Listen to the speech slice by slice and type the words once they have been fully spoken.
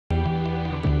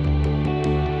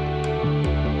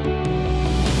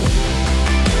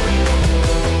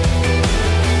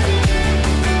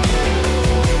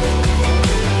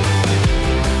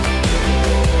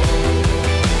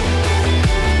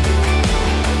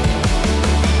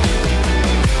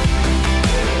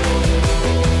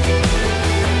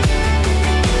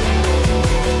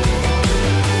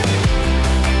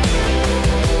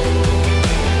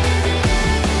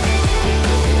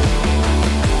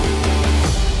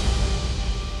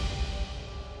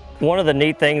One of the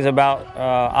neat things about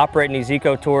operating these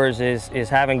eco tours is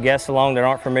having guests along that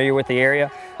aren't familiar with the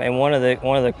area. And one of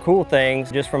the cool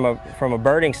things, just from a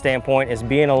birding standpoint, is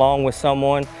being along with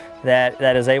someone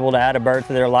that is able to add a bird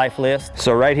to their life list.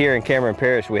 So right here in Cameron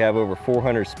Parish, we have over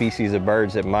 400 species of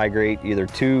birds that migrate either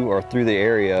to or through the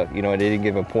area, at any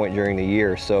given point during the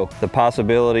year. So the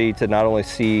possibility to not only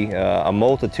see a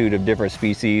multitude of different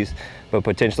species, but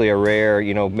potentially a rare,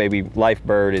 maybe life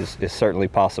bird is certainly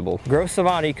possible. Grosse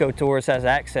Savanne Eco Tours has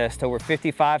access to over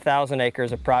 55,000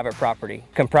 acres of private property,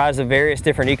 comprised of various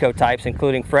different ecotypes,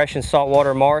 including fresh and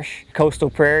saltwater marsh, coastal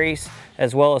prairies,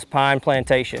 as well as pine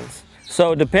plantations.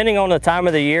 So depending on the time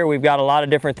of the year, we've got a lot of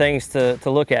different things to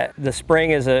look at. The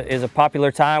spring is a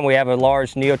popular time. We have a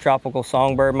large neotropical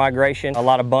songbird migration, a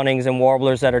lot of buntings and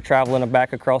warblers that are traveling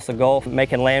back across the Gulf,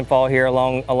 making landfall here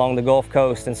along the Gulf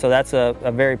Coast. And so that's a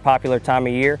very popular time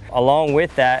of year. Along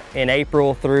with that, in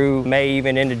April through May,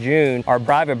 even into June, our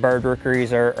private bird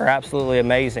rookeries are absolutely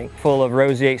amazing. Full of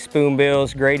roseate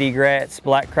spoonbills, great egrets,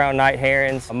 black-crowned night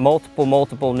herons,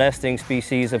 multiple nesting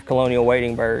species of colonial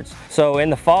wading birds. So in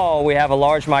the fall, we have a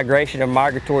large migration of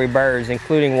migratory birds,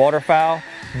 including waterfowl,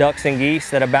 ducks and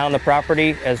geese that abound the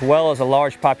property, as well as a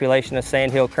large population of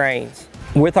sandhill cranes.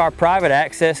 With our private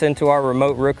access into our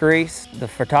remote rookeries, the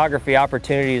photography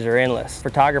opportunities are endless.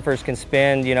 Photographers can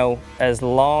spend, as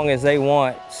long as they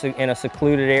want in a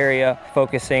secluded area,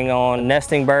 focusing on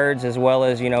nesting birds as well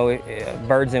as,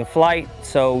 birds in flight.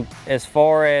 So as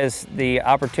far as the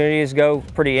opportunities go,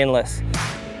 pretty endless.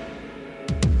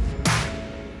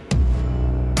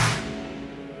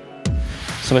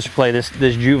 So Mr. Clay, this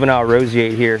juvenile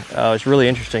roseate here is really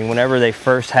interesting. Whenever they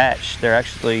first hatch, they're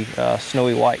actually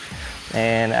snowy white.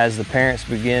 And as the parents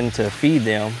begin to feed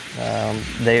them,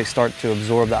 they start to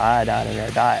absorb the iodine in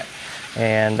their diet.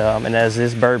 And as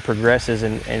this bird progresses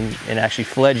and actually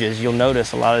fledges, you'll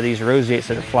notice a lot of these roseates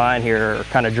that are flying here are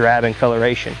kind of drab in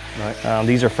coloration. Right.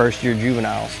 These are first-year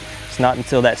juveniles. It's not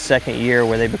until that second year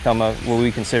where they become what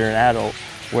we consider an adult,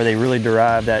 where they really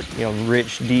derive that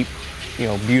rich, deep,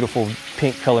 beautiful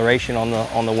pink coloration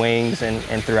on the wings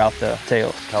and throughout the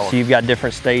tail. So you've got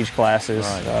different stage classes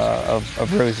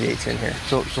of roseates in here.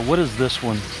 So what is this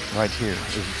one right here?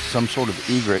 Is it some sort of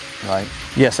egret, right?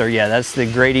 Yes, sir. Yeah, that's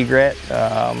the great egret.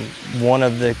 One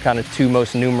of the kind of two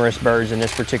most numerous birds in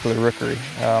this particular rookery.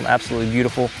 Absolutely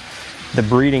beautiful. The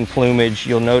breeding plumage,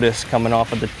 you'll notice coming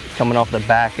off the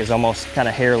back is almost kind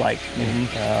of hair-like.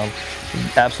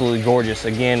 Absolutely gorgeous.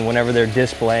 Again, whenever they're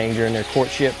displaying during their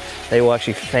courtship, they will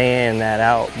actually fan that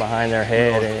out behind their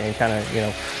head and kind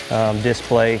of,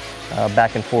 display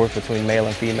back and forth between male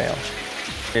and female.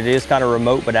 It is kind of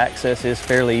remote, but access is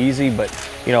fairly easy. But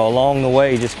along the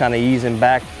way, just kind of easing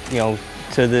back,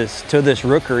 to this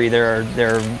rookery, there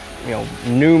are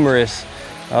numerous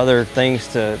other things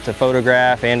to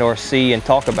photograph and or see and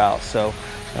talk about. So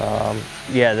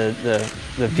yeah,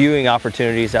 the viewing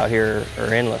opportunities out here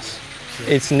are endless.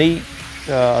 It's neat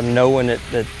knowing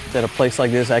that a place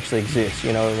like this actually exists.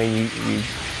 I mean,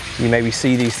 you maybe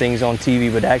see these things on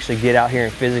TV, but to actually get out here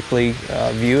and physically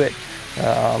view it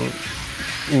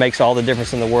makes all the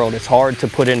difference in the world. It's hard to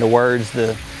put into words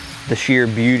the sheer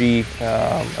beauty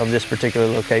of this particular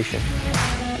location.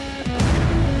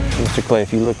 Mr. Clay,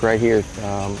 if you look right here,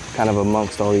 kind of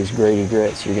amongst all these great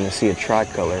egrets, you're going to see a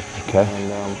tricolor. Okay.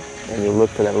 And you'll look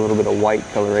for that little bit of white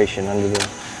coloration under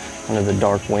the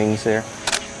dark wings there.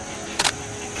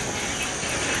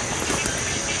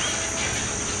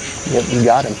 Yep, you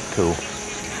got him. Cool.